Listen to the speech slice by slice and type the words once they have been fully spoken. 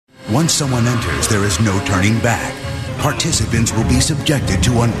Once someone enters, there is no turning back. Participants will be subjected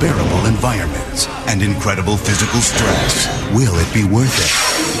to unbearable environments and incredible physical stress. Will it be worth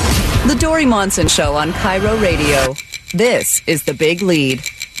it? The Dory Monson Show on Cairo Radio. This is The Big Lead.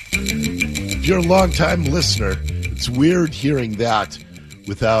 If you're a long-time listener, it's weird hearing that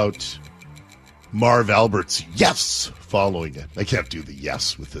without Marv Albert's yes following it. I can't do the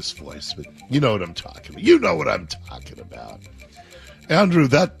yes with this voice, but you know what I'm talking about. You know what I'm talking about. Andrew,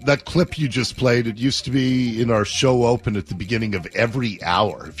 that clip you just played, it used to be in our show open at the beginning of every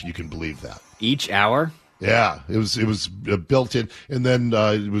hour, if you can believe that. Each hour? Yeah, it was built in, and then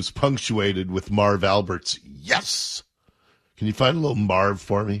it was punctuated with Marv Albert's yes. Can you find a little Marv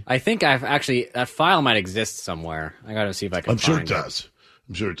for me? I think I've actually, that file might exist somewhere. I got to see if I can find it. I'm sure it does.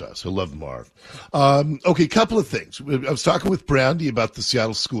 I'm sure it does. I love Marv. Okay, couple of things. I was talking with Brandy about the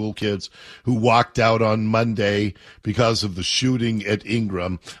Seattle school kids who walked out on Monday because of the shooting at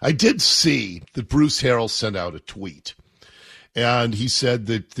Ingram. I did see that Bruce Harrell sent out a tweet, and he said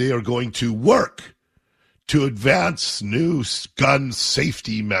that they are going to work to advance new gun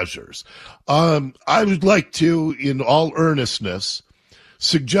safety measures. I would like to, in all earnestness,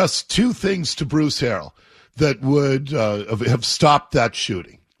 suggest two things to Bruce Harrell that would have stopped that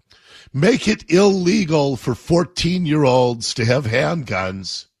shooting. Make it illegal for 14-year-olds to have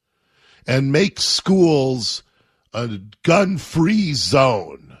handguns, and make schools a gun-free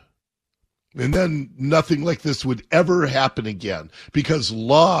zone. And then nothing like this would ever happen again, because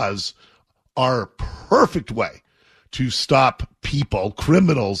laws are a perfect way to stop people,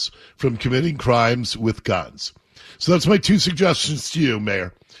 criminals, from committing crimes with guns. So that's my two suggestions to you,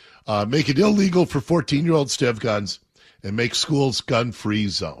 Mayor. Make it illegal for 14-year-olds to have guns, and make schools gun-free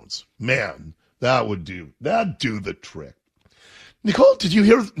zones. Man, that'd do the trick. Nicole, did you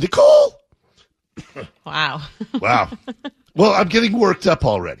hear? Nicole? Wow. Wow. Well, I'm getting worked up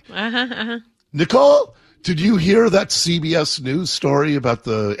already. Nicole, did you hear that CBS News story about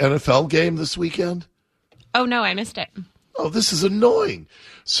the NFL game this weekend? Oh, no, I missed it. Oh, this is annoying.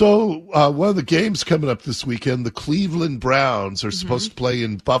 So one of the games coming up this weekend, the Cleveland Browns are supposed to play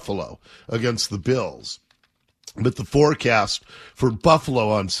in Buffalo against the Bills. But the forecast for Buffalo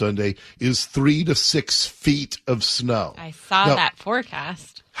on Sunday is 3 to 6 feet of snow. I saw that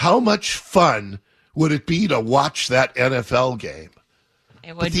forecast. How much fun would it be to watch that NFL game?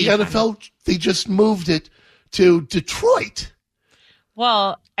 It would but the be NFL, fun. They just moved it to Detroit.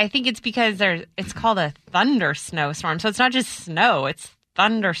 Well, I think it's because it's called a thunder snowstorm. So it's not just snow, it's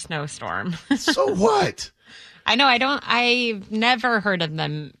thunder snowstorm. So what? I know. I've never heard of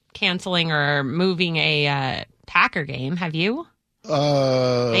them canceling or moving a Packer game. Have you?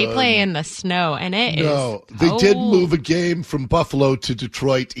 They play in the snow, and they did move a game from Buffalo to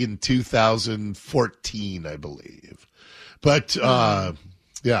Detroit in 2014, I believe. But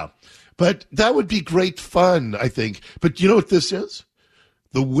yeah, but that would be great fun, I think. But you know what this is?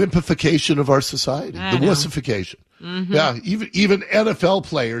 The wimpification of our society, the wussification. Mm-hmm. Yeah, even NFL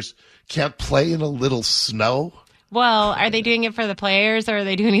players can't play in a little snow. Well, are they doing it for the players, or are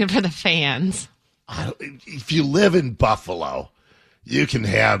they doing it for the fans? If you live in Buffalo, you can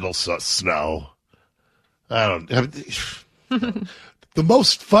handle snow. The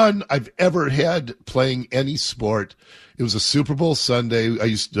most fun I've ever had playing any sport, it was a Super Bowl Sunday. I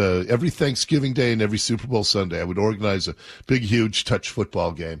used to, every Thanksgiving Day and every Super Bowl Sunday, I would organize a big, huge touch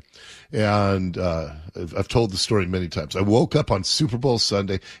football game. And I've told the story many times. I woke up on Super Bowl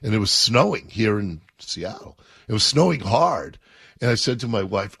Sunday, and it was snowing here in Seattle. It was snowing hard. And I said to my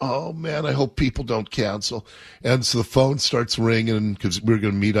wife, oh, man, I hope people don't cancel. And so the phone starts ringing because we were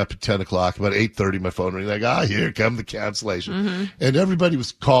going to meet up at 10 o'clock. About 8:30, my phone rang. Like, here come the cancellation. Mm-hmm. And everybody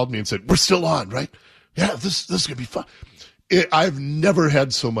called me and said, we're still on, right? Yeah, this is going to be fun. I've never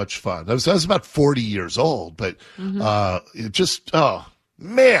had so much fun. I was about 40 years old, but it just,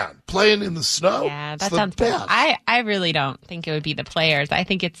 man, playing in the snow. Yeah, that sounds best. I really don't think it would be the players. I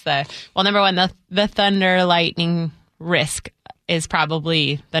think it's number one, the thunder, lightning risk is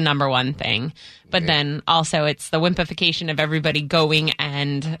probably the number one thing. But then also it's the wimpification of everybody going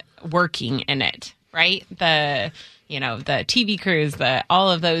and working in it, right? The TV crews,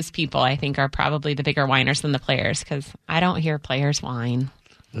 all of those people, I think, are probably the bigger whiners than the players, because I don't hear players whine.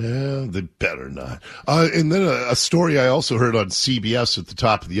 Yeah, they better not. And then a story I also heard on CBS at the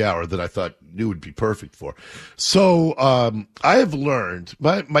top of the hour that I thought you would be perfect for. So I have learned,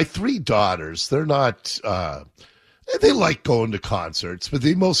 my three daughters, they're not... they like going to concerts, but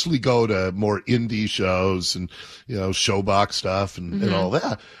they mostly go to more indie shows and, showbox stuff and all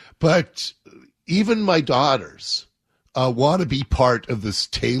that. But even my daughters want to be part of this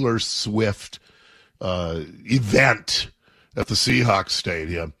Taylor Swift event at the Seahawks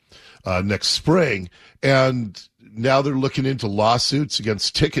Stadium. next spring. And now they're looking into lawsuits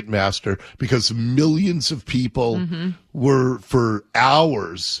against Ticketmaster because millions of people were for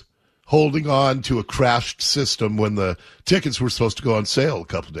hours holding on to a crashed system when the tickets were supposed to go on sale a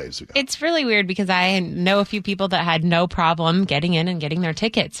couple of days ago. It's really weird because I know a few people that had no problem getting in and getting their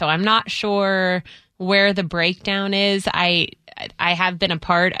tickets. So I'm not sure where the breakdown is. I have been a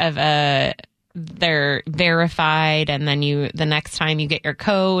part of they're verified, and then the next time you get your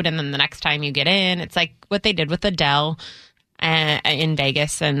code, and then the next time you get in, it's like what they did with Adele in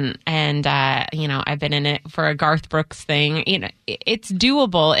Vegas, and I've been in it for a Garth Brooks thing. It's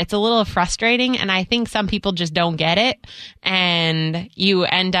doable. It's a little frustrating, and I think some people just don't get it, and you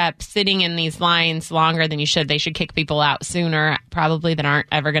end up sitting in these lines longer than you should. They should kick people out sooner, probably, that aren't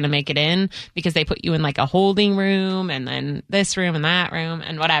ever going to make it in, because they put you in like a holding room, and then this room and that room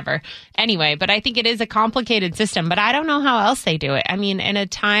and whatever. Anyway, but I think it is a complicated system, but I don't know how else they do it. I mean, in the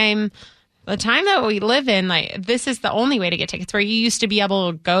time that we live in, like, this is the only way to get tickets, where you used to be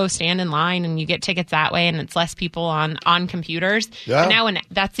able to go stand in line and you get tickets that way, and it's less people on computers. Yeah. And now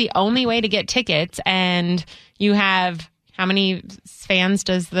that's the only way to get tickets, and you have, how many fans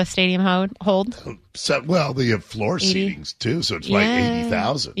does the stadium hold? So, well, they have floor 80? seatings too, so it's like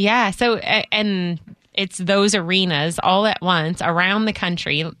 80,000. Yeah, so, and it's those arenas all at once around the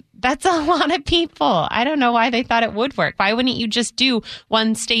country. That's a lot of people. I don't know why they thought it would work. Why wouldn't you just do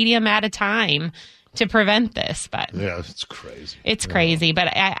one stadium at a time to prevent this? But yeah, it's crazy. It's crazy. But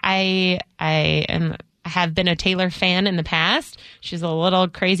I have been a Taylor fan in the past. She's a little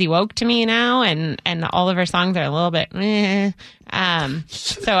crazy woke to me now, and all of her songs are a little bit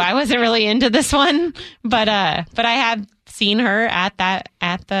so I wasn't really into this one. But I have seen her at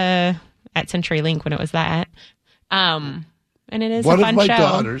CenturyLink when it was that. And it is one a fun of my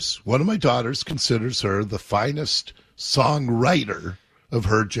show. One of my daughters considers her the finest songwriter of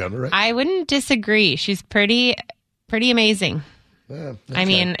her generation. I wouldn't disagree. She's pretty amazing. Yeah, I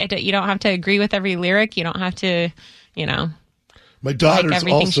mean, you don't have to agree with every lyric. You don't have to, my daughters like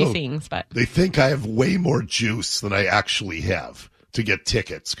everything also, she sings. But they think I have way more juice than I actually have to get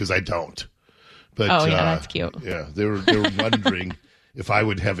tickets, because I don't. But that's cute. Yeah, they were wondering if I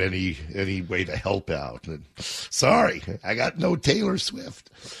would have any way to help out. And, sorry, I got no Taylor Swift.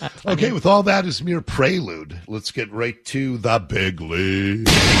 Okay, with all that as mere prelude, let's get right to the big lead.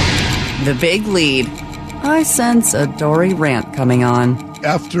 The Big Lead. I sense a Dory rant coming on.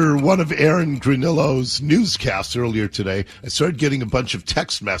 After one of Aaron Granillo's newscasts earlier today, I started getting a bunch of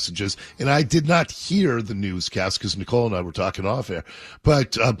text messages, and I did not hear the newscast because Nicole and I were talking off air.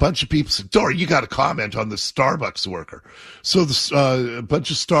 But a bunch of people said, Dory, you got to comment on the Starbucks worker. So a bunch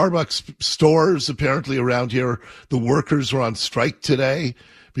of Starbucks stores apparently around here, the workers are on strike today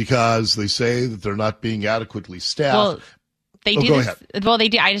because they say that they're not being adequately staffed. Well, they do go this. ahead. Well, they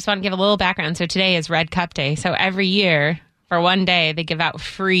do. I just want to give a little background. So today is Red Cup Day. So every year for one day, they give out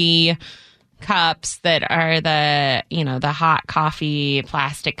free cups that are the hot coffee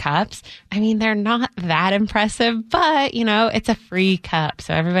plastic cups. I mean, they're not that impressive, but it's a free cup,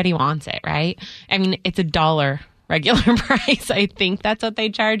 so everybody wants it, right? I mean, it's $1 regular price. I think that's what they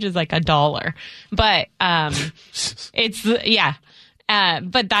charge, is like $1. But it's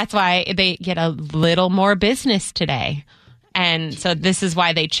but that's why they get a little more business today. And so this is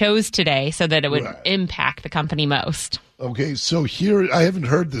why they chose today, so that it would impact the company most. Okay, so here, I haven't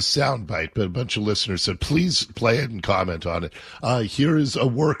heard this soundbite, but a bunch of listeners said, please play it and comment on it. Here is a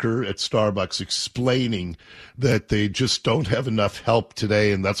worker at Starbucks explaining that they just don't have enough help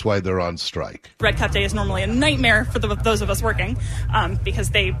today, and that's why they're on strike. Red Cup Day is normally a nightmare for those of us working because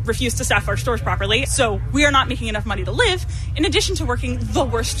they refuse to staff our stores properly. So we are not making enough money to live, in addition to working the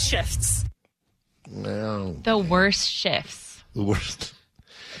worst shifts. Well, The worst shifts. the worst.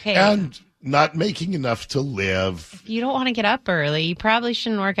 Okay. And not making enough to live. If you don't want to get up early, you probably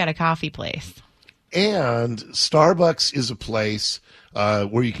shouldn't work at a coffee place. And Starbucks is a place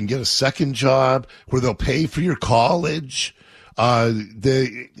where you can get a second job, where they'll pay for your college.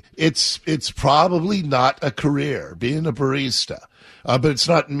 It's probably not a career, being a barista, but it's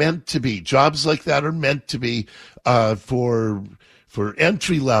not meant to be. Jobs like that are meant to be for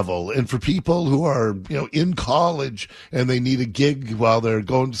entry level and for people who are, in college and they need a gig while they're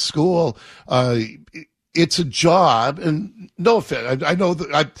going to school. It's a job, and no offense, I know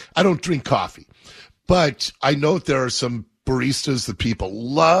that I don't drink coffee, but I know that there are some baristas that people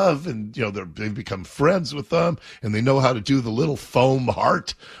love, and they've become friends with them, and they know how to do the little foam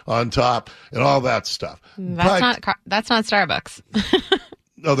heart on top and all that stuff. That's not Starbucks.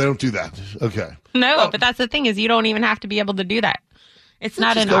 No, they don't do that. Okay. No, Well, but that's the thing, is you don't even have to be able to do that. It's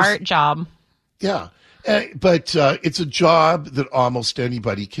not an art job. Yeah. But it's a job that almost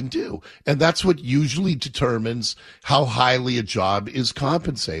anybody can do. And that's what usually determines how highly a job is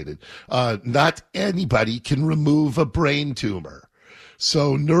compensated. Not anybody can remove a brain tumor.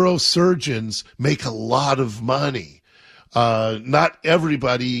 So neurosurgeons make a lot of money. Not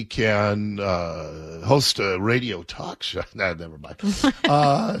everybody can host a radio talk show. No, never mind.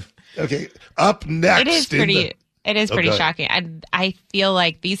 Okay, up next. It is pretty shocking. I feel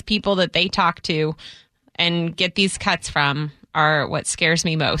like these people that they talk to and get these cuts from are what scares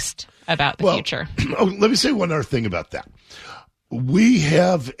me most about the future. Let me say one other thing about that. We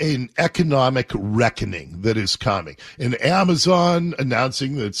have an economic reckoning that is coming. And Amazon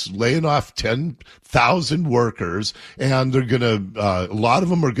announcing that it's laying off 10,000 workers, and they're going to, a lot of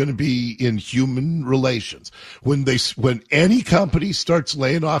them are going to be in human relations. When any company starts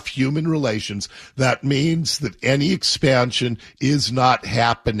laying off human relations, that means that any expansion is not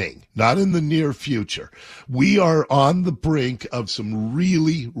happening, not in the near future. We are on the brink of some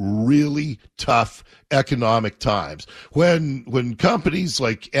really, really tough economic times when companies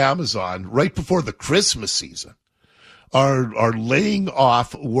like Amazon, right before the Christmas season, are laying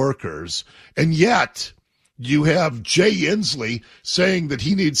off workers, and yet you have Jay Inslee saying that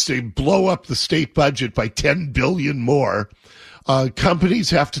he needs to blow up the state budget by $10 billion more. Companies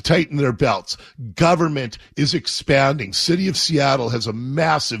have to tighten their belts. Government is expanding. City of Seattle has a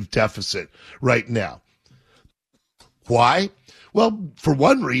massive deficit right now. Why? Well, for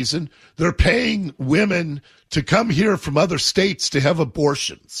one reason, they're paying women to come here from other states to have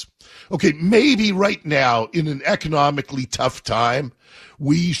abortions. Okay, maybe right now, in an economically tough time,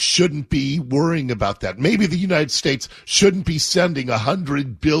 we shouldn't be worrying about that. Maybe the United States shouldn't be sending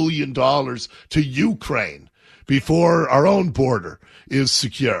 $100 billion to Ukraine before our own border is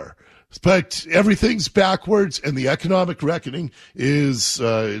secure. But everything's backwards, and the economic reckoning is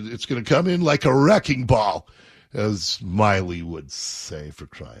it's going to come in like a wrecking ball, as Miley would say, for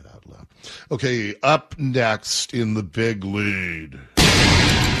crying out loud. Okay, up next in the big lead.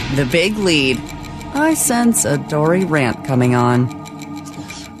 The big lead. I sense a Dory rant coming on.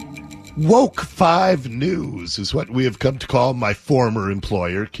 Woke 5 News is what we have come to call my former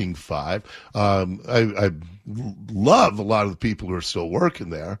employer, King 5. I love a lot of the people who are still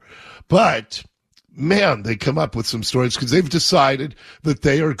working there, but man, they come up with some stories because they've decided that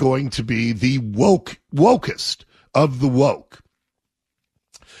they are going to be the wokest of the woke.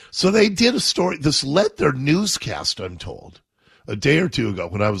 So they did a story. This led their newscast, I'm told, a day or two ago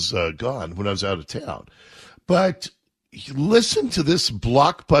when I was gone, when I was out of town. But listen to this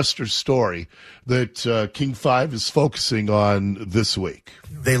blockbuster story that King 5 is focusing on this week.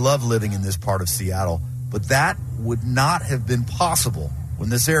 They love living in this part of Seattle, but that would not have been possible when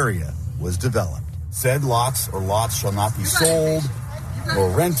this area was developed. Said lots or lots shall not be sold or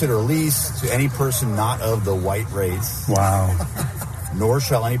rented or leased to any person not of the white race. Wow. Nor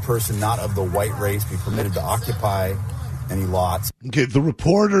shall any person not of the white race be permitted to occupy any lots. Okay, the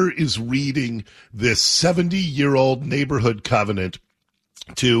reporter is reading this 70-year-old neighborhood covenant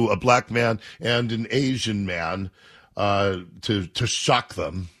to a black man and an Asian man to shock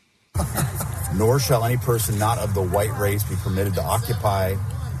them. Nor shall any person not of the white race be permitted to occupy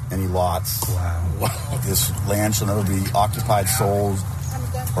any lots. Wow. This land shall never be occupied, sold,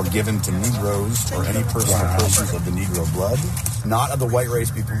 or given to Negroes or any person or persons of the Negro blood. Not of the white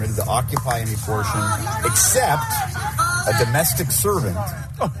race be permitted to occupy any portion except a domestic servant.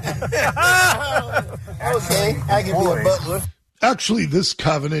 Okay, I can be a butler. Actually, this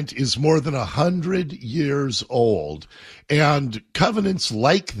covenant is more than 100 years old, and covenants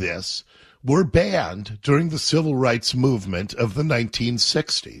like this were banned during the civil rights movement of the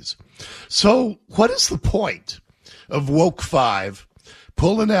 1960s. So what is the point of Woke 5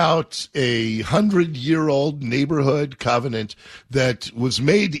 pulling out a 100-year-old neighborhood covenant that was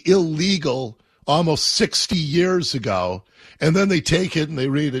made illegal almost 60 years ago, and then they take it and they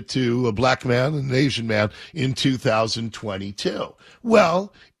read it to a black man and an Asian man in 2022?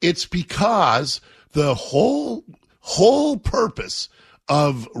 Well, it's because the whole purpose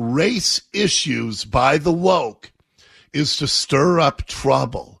of race issues by the woke is to stir up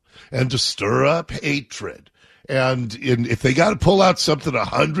trouble and to stir up hatred. And if they got to pull out something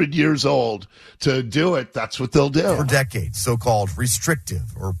 100 years old to do it, that's what they'll do. For decades, so-called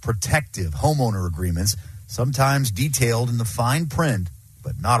restrictive or protective homeowner agreements, sometimes detailed in the fine print,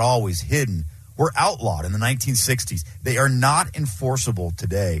 but not always hidden, were outlawed in the 1960s. They are not enforceable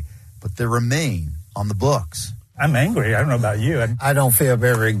today, but they remain on the books. I'm angry. I don't know about you. I don't feel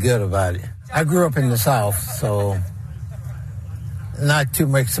very good about it. I grew up in the South, so not too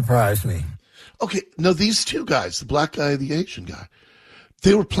much surprised me. Okay, now these two guys, the black guy and the Asian guy,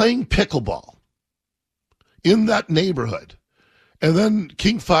 they were playing pickleball. in that neighborhood. And then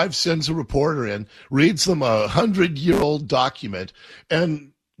King 5 sends a reporter in, reads them a 100-year-old document,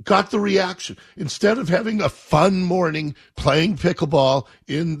 and got the reaction. Instead of having a fun morning playing pickleball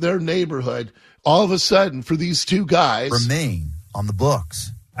in their neighborhood, all of a sudden, for these two guys, remain on the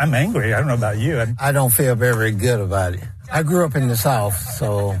books. I'm angry. I don't know about you. I don't feel very good about it. I grew up in the South,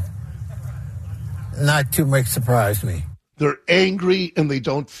 so not too much surprised me. They're angry and they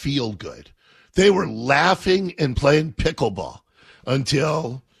don't feel good. They were laughing and playing pickleball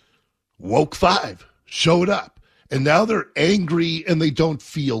until Woke 5 showed up. And now they're angry and they don't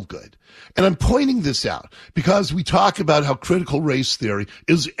feel good. And I'm pointing this out because we talk about how critical race theory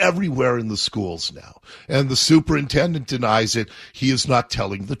is everywhere in the schools now. And the superintendent denies it. He is not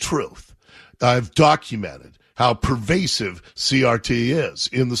telling the truth. I've documented how pervasive CRT is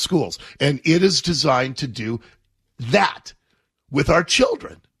in the schools. And it is designed to do that with our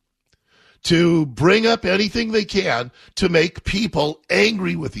children, to bring up anything they can to make people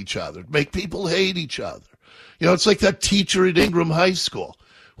angry with each other, make people hate each other. You know, it's like that teacher at Ingram High School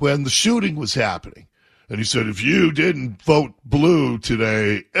when the shooting was happening. And he said, if you didn't vote blue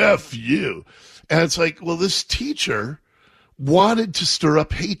today, F you. And it's like, well, this teacher wanted to stir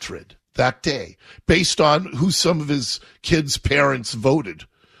up hatred that day based on who some of his kids' parents voted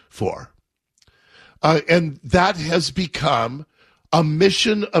for. And that has become a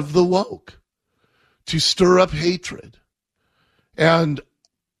mission of the woke, to stir up hatred. And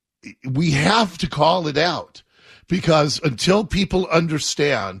we have to call it out, because until people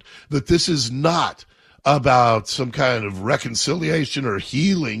understand that this is not about some kind of reconciliation or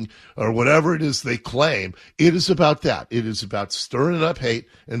healing or whatever it is they claim, it is about that. It is about stirring up hate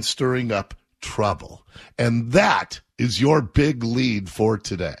and stirring up trouble. And that is your big lead for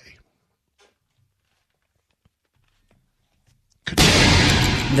today.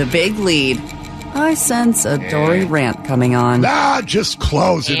 The big lead. I sense a Dory rant coming on. Just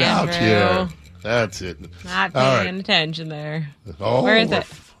close it out Andrew. here. That's it. Not All paying right. attention there. Oh, Where is it?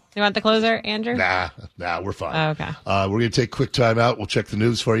 You want the closer, Andrew? Nah, we're fine. Oh, okay. We're going to take a quick time out. We'll check the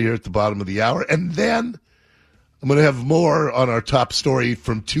news for you here at the bottom of the hour. And then I'm going to have more on our top story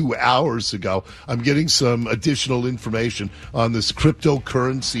from 2 hours ago. I'm getting some additional information on this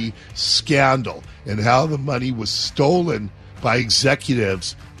cryptocurrency scandal and how the money was stolen by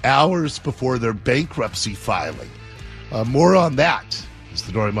executives hours before their bankruptcy filing. More on that as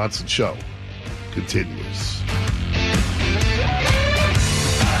the Dory Monson Show continues.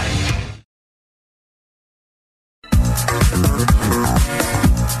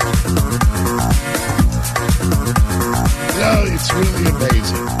 It's really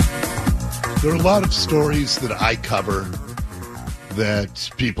amazing. There are a lot of stories that I cover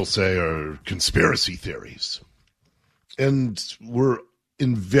that people say are conspiracy theories, and we're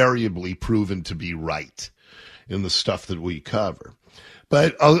invariably proven to be right in the stuff that we cover.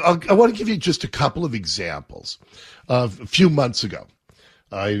 But I want to give you just a couple of examples. A few months ago,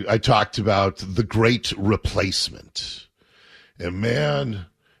 I talked about the Great Replacement. And man,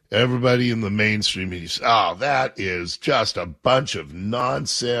 everybody in the mainstream is, that is just a bunch of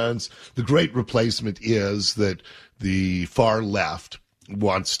nonsense. The Great Replacement is that the far left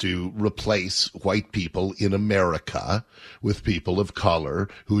wants to replace white people in America with people of color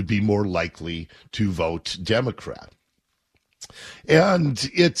who would be more likely to vote Democrat. And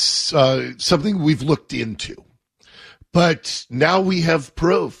it's something we've looked into. But now we have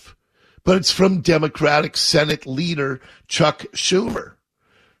proof. But it's from Democratic Senate leader Chuck Schumer.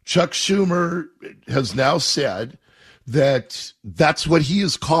 Chuck Schumer has now said that that's what he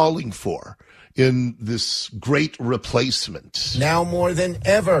is calling for in this great replacement. Now more than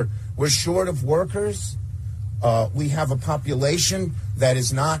ever, we're short of workers. We have a population that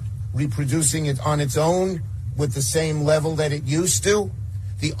is not reproducing it on its own with the same level that it used to.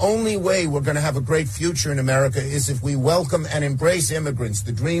 The only way we're going to have a great future in America is if we welcome and embrace immigrants,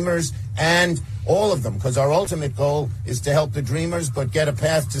 the dreamers, and all of them, because our ultimate goal is to help the dreamers, but get a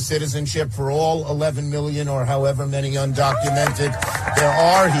path to citizenship for all 11 million or however many undocumented there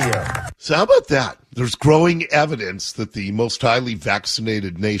are here. So how about that? There's growing evidence that the most highly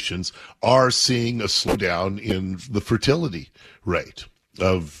vaccinated nations are seeing a slowdown in the fertility rate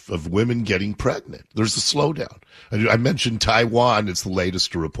of women getting pregnant. There's a slowdown. I mentioned Taiwan. It's the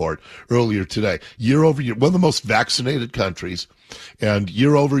latest to report earlier today. Year over year, one of the most vaccinated countries, and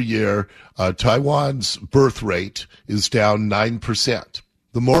year over year, Taiwan's birth rate is down 9%.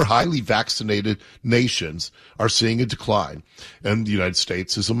 The more highly vaccinated nations are seeing a decline, and the United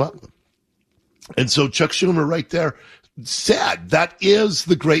States is among them. And so Chuck Schumer right there said that is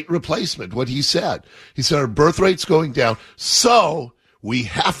the great replacement, what he said. He said our birth rate's going down, so we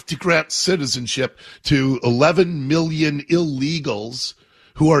have to grant citizenship to 11 million illegals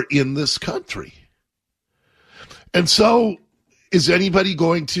who are in this country. And so, is anybody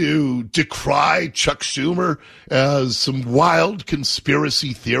going to decry Chuck Schumer as some wild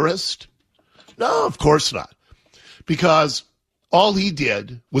conspiracy theorist? No, of course not. Because all he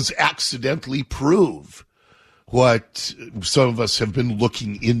did was accidentally prove what some of us have been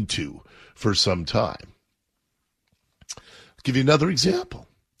looking into for some time. I'll give you another example.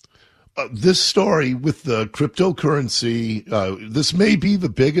 This story with the cryptocurrency, this may be the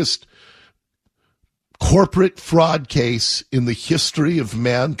biggest corporate fraud case in the history of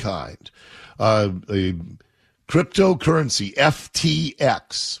mankind. A cryptocurrency,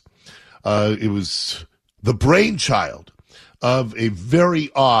 FTX. It was the brainchild of a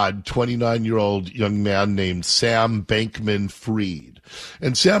very odd 29-year-old young man named Sam Bankman-Fried.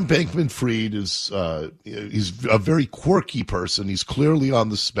 And Sam Bankman-Fried is he's a very quirky person. He's clearly on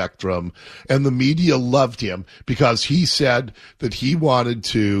the spectrum, and the media loved him because he said that he wanted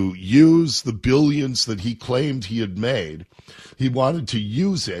to use the billions that he claimed he had made. He wanted to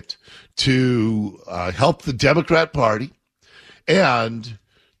use it to help the Democrat Party and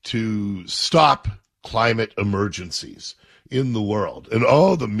to stop climate emergencies in the world. And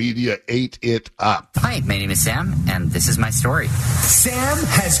the media ate it up. Hi, my name is Sam, and this is my story. Sam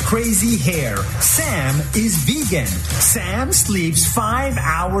has crazy hair. Sam is vegan. Sam sleeps 5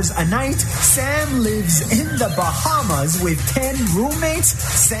 hours a night. Sam lives in the Bahamas with 10 roommates.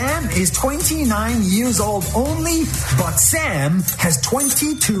 Sam is 29 years old only, but Sam has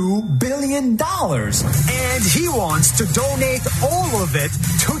 $22 billion. And he wants to donate all of it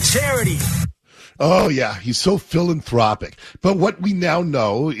to charity. Oh, yeah, he's so philanthropic. But what we now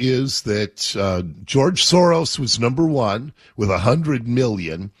know is that George Soros was number one with $100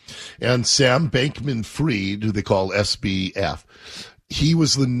 million, and Sam Bankman-Fried, who they call SBF, he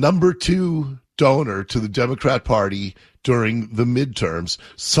was the number two donor to the Democrat Party during the midterms,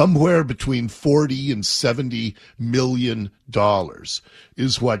 somewhere between $40 and $70 million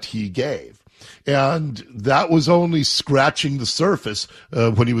is what he gave. And that was only scratching the surface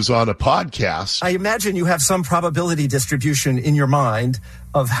when he was on a podcast. I imagine you have some probability distribution in your mind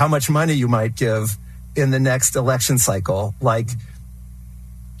of how much money you might give in the next election cycle. Like,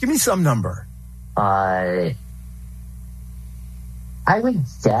 give me some number. I would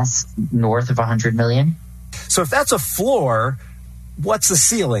guess north of 100 million. So if that's a floor, what's the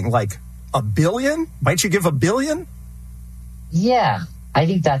ceiling? Like $1 billion? Might you give $1 billion? Yeah. I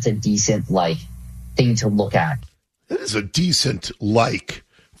think that's a decent, thing to look at. It is a decent,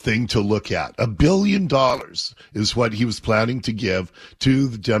 thing to look at. $1 billion is what he was planning to give to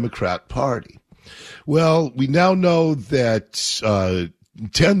the Democrat Party. Well, we now know that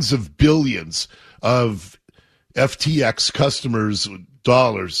tens of billions of FTX customers'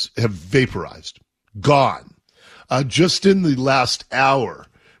 dollars have vaporized, gone. Just in the last hour,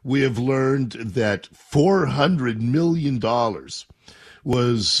 we have learned that $400 million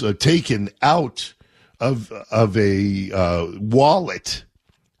was taken out of a wallet,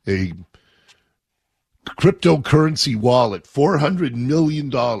 a cryptocurrency wallet. $400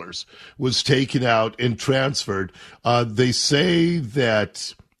 million was taken out and transferred. They say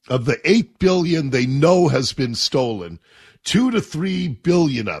that of the $8 billion they know has been stolen, $2 to $3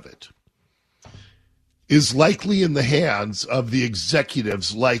 billion of it is likely in the hands of the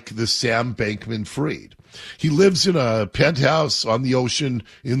executives like the Sam Bankman-Fried. He lives in a penthouse on the ocean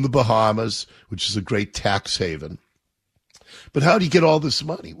in the Bahamas, which is a great tax haven. But how did he get all this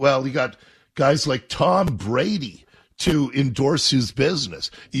money? Well, he got guys like Tom Brady to endorse his business,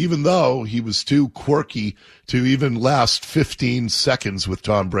 even though he was too quirky to even last 15 seconds with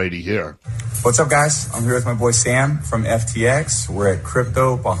Tom Brady here. What's up, guys? I'm here with my boy Sam from FTX. We're at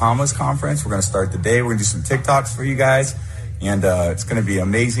Crypto Bahamas Conference. We're going to start the day. We're going to do some TikToks for you guys. And it's going to be an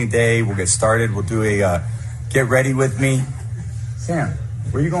amazing day. We'll get started. We'll do a get ready with me. Sam,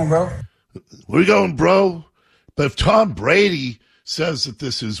 where you going, bro? Where you going, bro? But if Tom Brady says that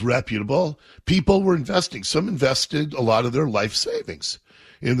this is reputable, people were investing. Some invested a lot of their life savings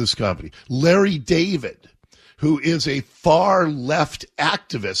in this company. Larry David, who is a far left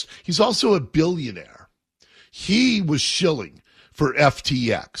activist, he's also a billionaire. He was shilling for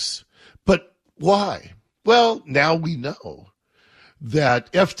FTX. But why? Well, now we know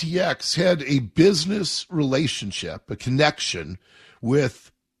that FTX had a business relationship, a connection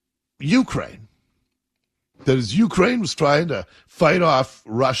with Ukraine. That is, Ukraine was trying to fight off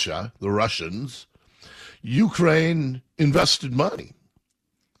Russia, the Russians. Ukraine invested money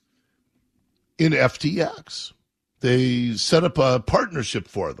in FTX. They set up a partnership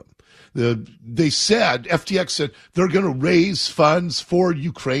for them. FTX said they're going to raise funds for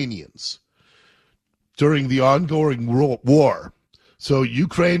Ukrainians during the ongoing war. So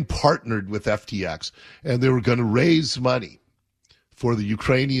Ukraine partnered with FTX, and they were going to raise money for the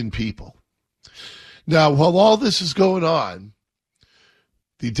Ukrainian people. Now, while all this is going on,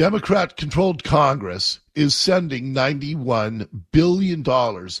 the Democrat-controlled Congress is sending $91 billion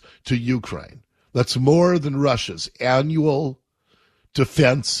to Ukraine. That's more than Russia's annual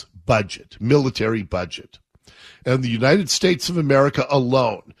defense budget, military budget. And the United States of America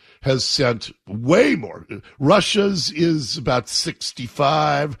alone has sent way more. Russia's is about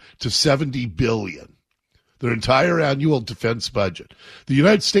 65 to 70 billion, their entire annual defense budget. The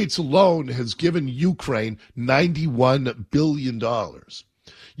United States alone has given Ukraine $91 billion.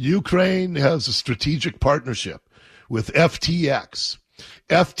 Ukraine has a strategic partnership with FTX.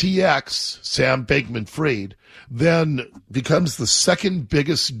 FTX, Sam Bankman-Fried, then becomes the second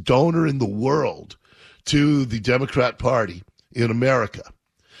biggest donor in the world to the Democrat Party in America.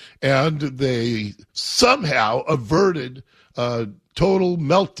 And they somehow averted a total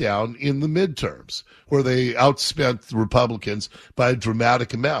meltdown in the midterms, where they outspent the Republicans by a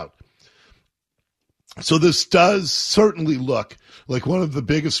dramatic amount. So this does certainly look like one of the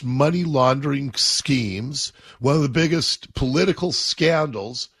biggest money laundering schemes, one of the biggest political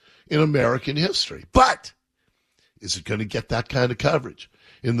scandals in American history. But is it going to get that kind of coverage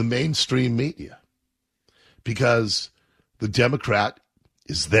in the mainstream media? Because the Democrat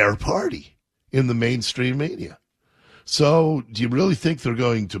is their party in the mainstream media. So do you really think they're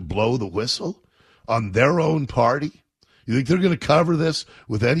going to blow the whistle on their own party? You think they're going to cover this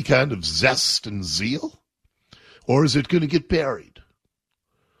with any kind of zest and zeal? Or is it going to get buried?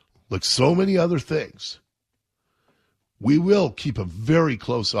 Like so many other things. We will keep a very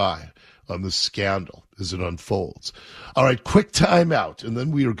close eye on this scandal as it unfolds. All right, quick time out, and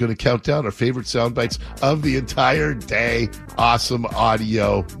then we are going to count down our favorite sound bites of the entire day. Awesome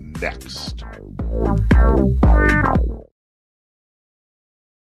audio next.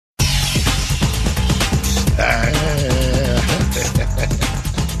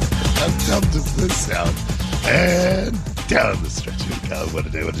 How dumb does this sound? And down the stretch we go. What a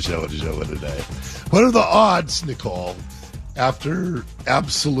day, what a show, what a show, what a day. What are the odds, Nicole, after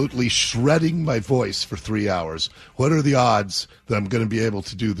absolutely shredding my voice for 3 hours, what are the odds that I'm going to be able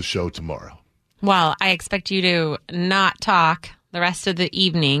to do the show tomorrow? Well, I expect you to not talk the rest of the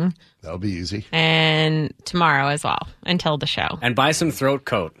evening. That'll be easy. And tomorrow as well, until the show. And buy some throat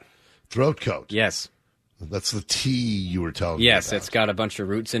coat. Throat coat? Yes. That's the tea you were telling me Yes, about. it's got a bunch of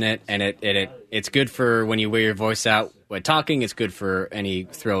roots in it, and it's good for when you wear your voice out when talking. It's good for any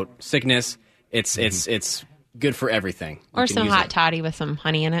throat sickness. It's good for everything. Or some hot toddy with some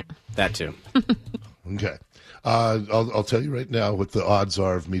honey in it. That too. Okay. I'll tell you right now what the odds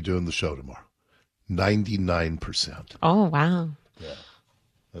are of me doing the show tomorrow. 99%. Oh, wow. Yeah.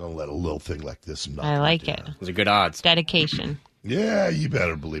 I don't let a little thing like this knock. I like it. Those are good odds. Dedication. Yeah, you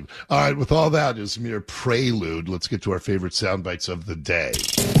better believe it. All right, with all that as a mere prelude, let's get to our favorite sound bites of the day.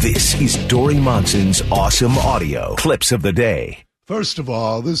 This is Dory Monson's awesome audio clips of the day. First of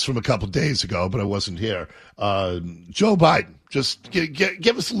all, this is from a couple days ago, but I wasn't here. Joe Biden, just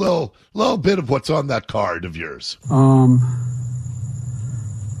give us a little bit of what's on that card of yours. I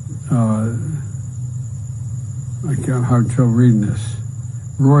can't have trouble reading this.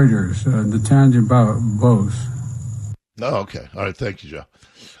 Reuters, Nathaniel Bose. Oh, okay. All right. Thank you, Joe.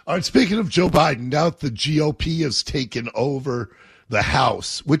 All right. Speaking of Joe Biden, now that the GOP has taken over the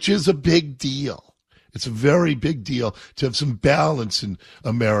House, which is a big deal. It's a very big deal to have some balance in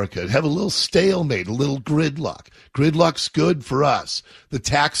America, to have a little stalemate, a little gridlock. Gridlock's good for us, the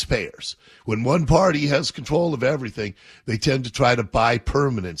taxpayers. When one party has control of everything, they tend to try to buy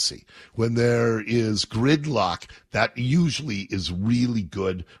permanency. When there is gridlock, that usually is really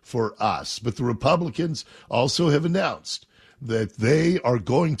good for us. But the Republicans also have announced that they are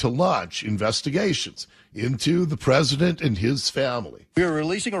going to launch investigations into the president and his family. We are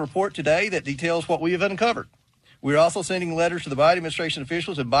releasing a report today that details what we have uncovered. We are also sending letters to the Biden administration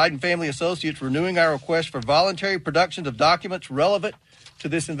officials and Biden family associates renewing our request for voluntary production of documents relevant to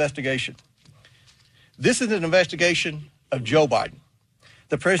this investigation. This is an investigation of Joe Biden,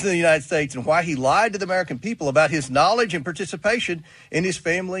 the president of the United States, and why he lied to the American people about his knowledge and participation in his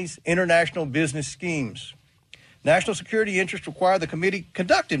family's international business schemes. National security interests require the committee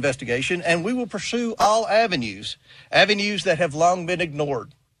conduct investigation, and we will pursue all avenues that have long been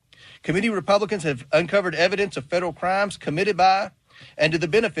ignored. Committee Republicans have uncovered evidence of federal crimes committed by and to the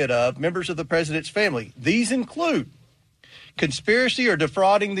benefit of members of the president's family. These include conspiracy or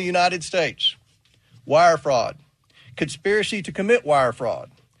defrauding the United States, wire fraud, conspiracy to commit wire fraud,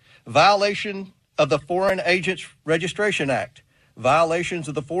 violation of the Foreign Agents Registration Act, violations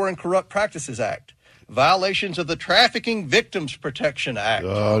of the Foreign Corrupt Practices Act, violations of the Trafficking Victims Protection Act.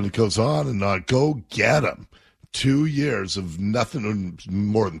 And it goes on and on. Go get them. 2 years of nothing,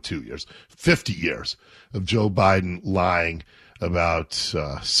 more than 2 years, 50 years of Joe Biden lying about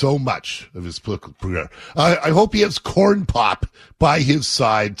so much of his political career. I hope he has Corn Pop by his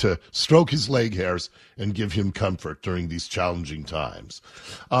side to stroke his leg hairs and give him comfort during these challenging times.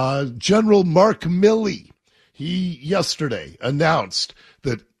 General Mark Milley, he yesterday announced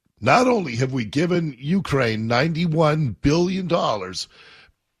that not only have we given Ukraine $91 billion,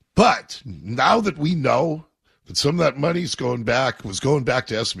 but now that we know that some of that money was going back to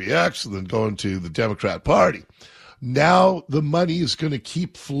SBX and then going to the Democrat Party, now the money is going to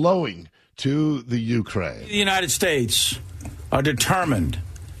keep flowing to the Ukraine. The United States are determined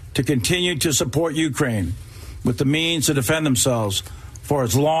to continue to support Ukraine with the means to defend themselves for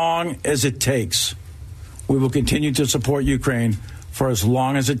as long as it takes. We will continue to support Ukraine for as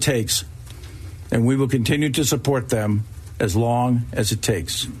long as it takes, and we will continue to support them as long as it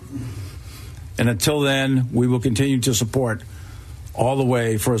takes. And until then, we will continue to support all the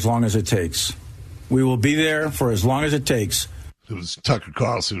way for as long as it takes. We will be there for as long as it takes. It was Tucker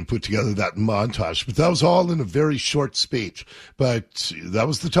Carlson who put together that montage, but that was all in a very short speech. But that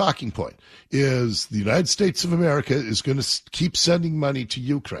was the talking point, is the United States of America is going to keep sending money to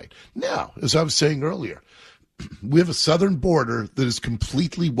Ukraine. Now, as I was saying earlier, we have a southern border that is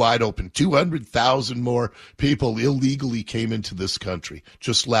completely wide open. 200,000 more people illegally came into this country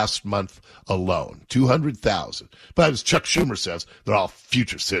just last month alone. 200,000. But as Chuck Schumer says, they're all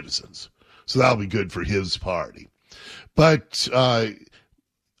future citizens. So that'll be good for his party. But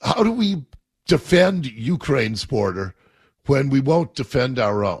how do we defend Ukraine's border when we won't defend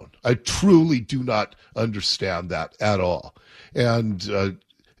our own? I truly do not understand that at all. And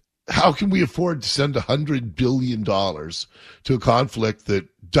how can we afford to send $100 billion to a conflict that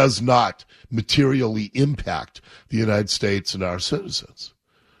does not materially impact the United States and our citizens?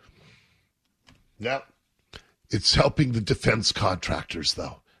 Now, it's helping the defense contractors,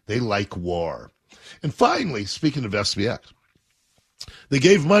 though. They like war. And finally, speaking of SBX, they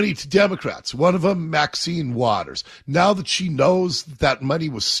gave money to Democrats, one of them, Maxine Waters. Now that she knows that money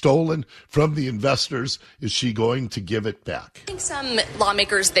was stolen from the investors, is she going to give it back? I think some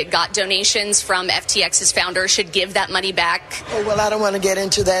lawmakers that got donations from FTX's founder should give that money back. Oh, well, I don't want to get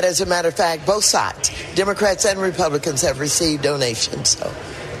into that. As a matter of fact, both sides, Democrats and Republicans, have received donations. So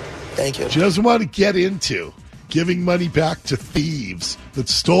thank you. She doesn't want to get into giving money back to thieves that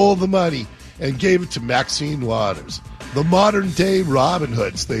stole the money and gave it to Maxine Waters. The modern-day Robin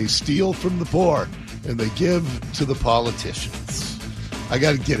Hoods. They steal from the poor and they give to the politicians. I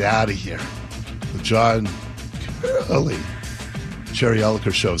got to get out of here. The John Curley Sherry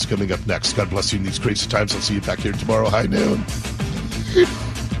Elliker Show is coming up next. God bless you in these crazy times. I'll see you back here tomorrow, high noon.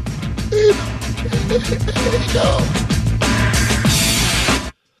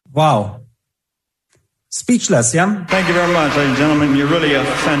 Wow. Speechless, yeah? Thank you very much, ladies and gentlemen. You're really a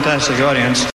fantastic audience.